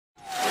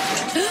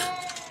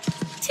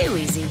Too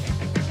easy.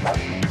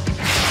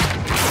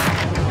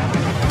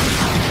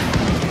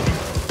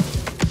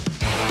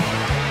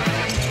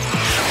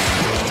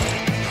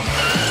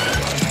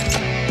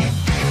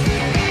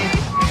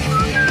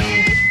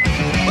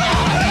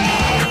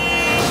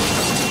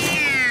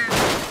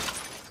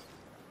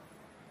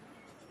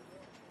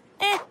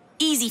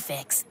 Easy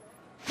fix.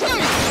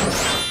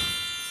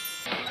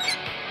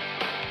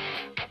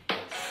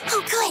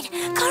 Oh, good.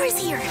 Cara's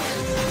here.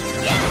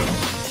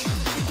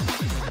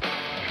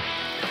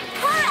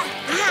 Cara!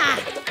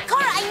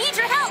 Cara, I need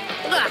your help.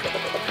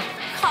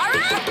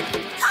 Cara?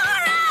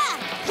 Cara!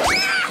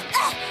 Cara!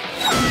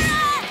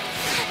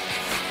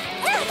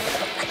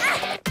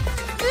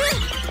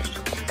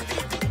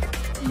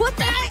 What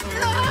the heck?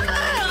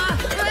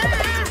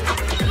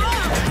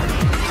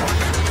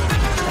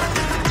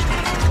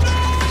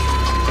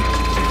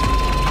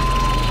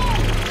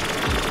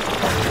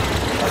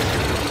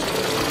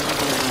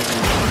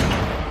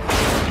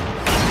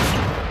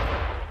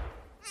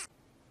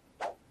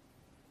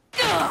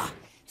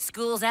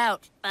 School's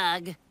out,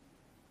 bug. You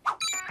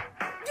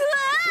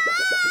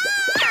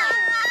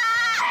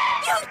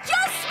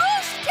just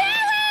smooshed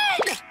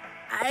Karen!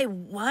 I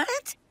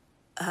what?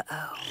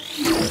 Uh-oh.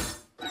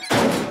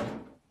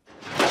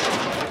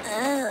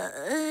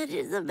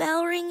 Did the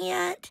bell ring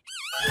yet?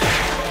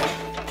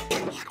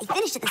 I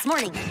finished it this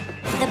morning.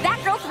 The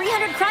Batgirl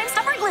 300 Crime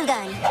Stopper Glue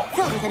Gun.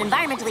 Filled with an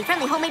environmentally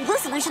friendly homemade glue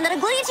solution that'll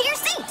glue you to your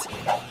seat.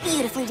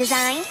 Beautifully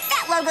designed,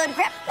 that logoed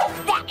grip,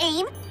 that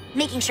aim,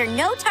 making sure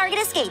no target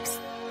escapes.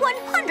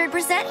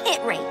 100%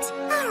 hit rate.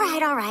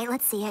 All right,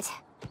 let's see it.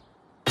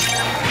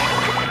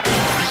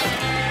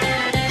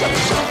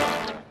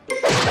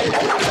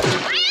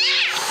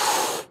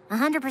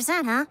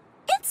 100%, huh?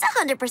 It's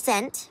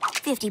 100%,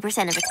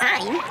 50% of the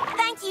time.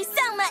 Thank you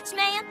so much,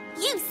 ma'am.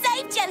 You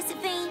saved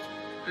Josephine.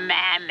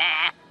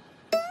 Mama.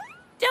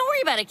 Don't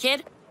worry about it,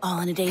 kid.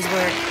 All in a day's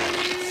work.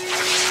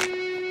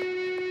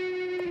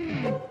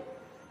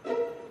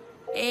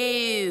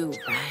 Ew,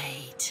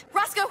 right.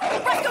 Roscoe!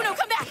 Roscoe, no,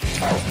 come back!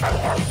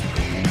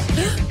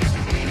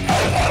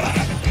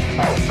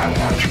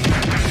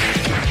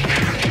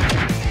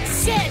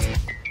 Sid!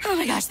 Oh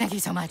my gosh, thank you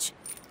so much.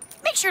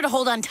 Make sure to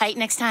hold on tight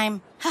next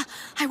time.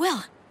 I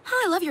will.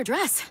 Oh, I love your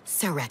dress.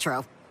 So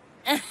retro.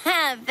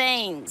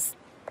 Thanks.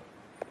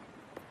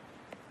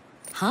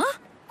 Huh?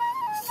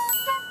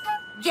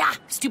 Yeah,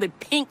 stupid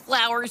pink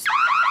flowers.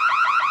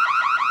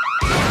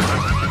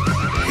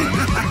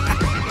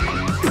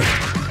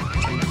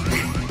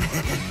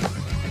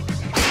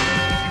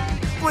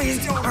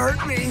 Please don't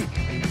hurt me.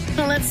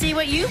 Let's see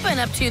what you've been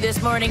up to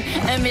this morning,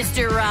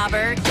 Mr.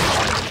 Robert.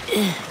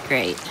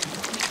 Great.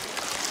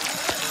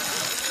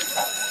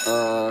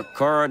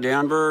 Cara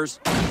Danvers,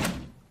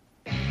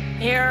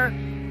 Here.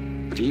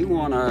 do you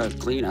want to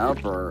clean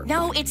up or...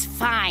 No, it's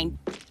fine.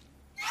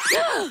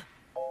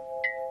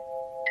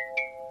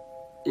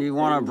 You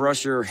want to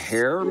brush your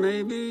hair,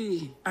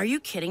 maybe? Are you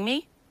kidding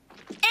me?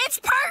 It's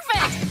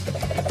perfect!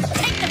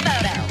 Take the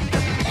photo.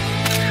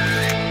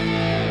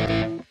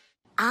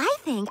 I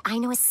think I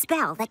know a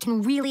spell that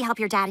can really help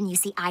your dad and you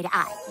see eye to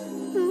eye.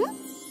 Hmm?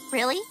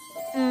 Really?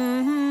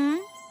 Mm-hmm.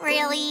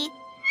 Really?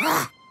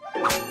 Huh?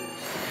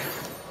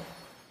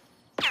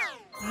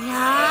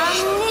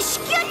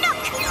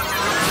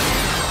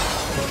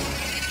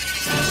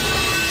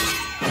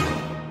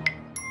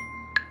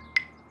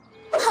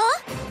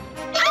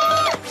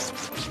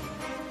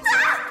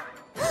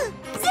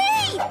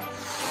 Zee!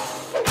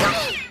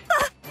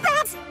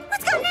 Babs,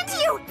 what's gotten into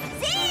you?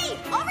 Zee,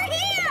 over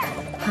here!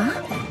 Huh?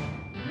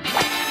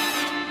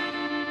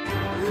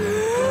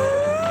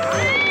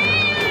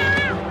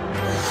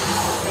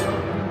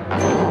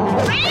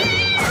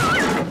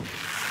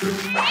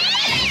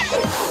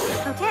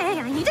 Okay,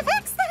 I need to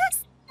fix this.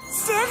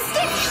 Stand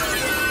still.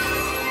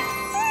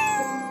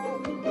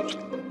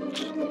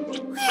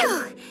 Whew.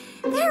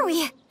 There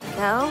we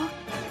go.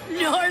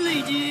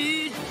 Gnarly,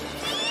 dude.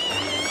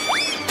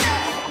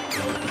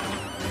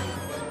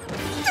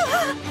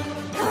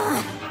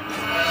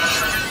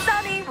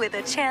 Sunny with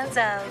a chance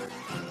of...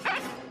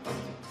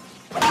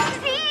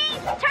 Zee!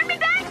 Turn me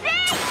back,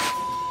 Zee!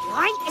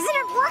 Why isn't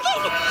it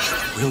working?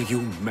 Will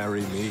you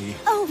marry me?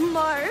 Oh,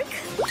 Mark.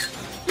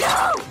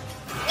 No!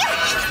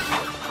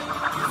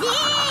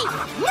 Zee!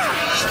 No!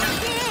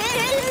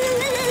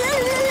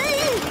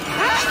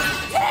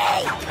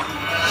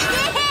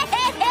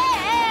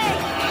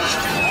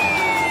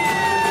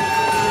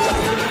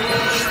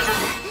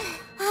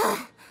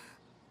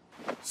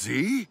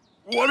 Z?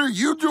 What are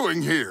you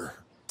doing here?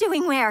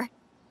 Doing where?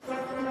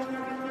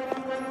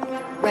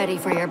 Ready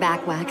for your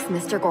back wax,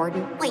 Mr.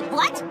 Gordon? Wait,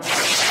 what?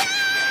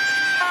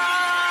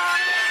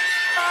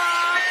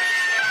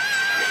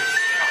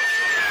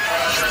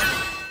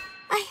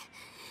 I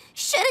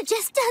should have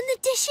just done the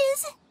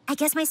dishes. I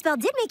guess my spell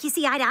did make you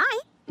see eye to eye.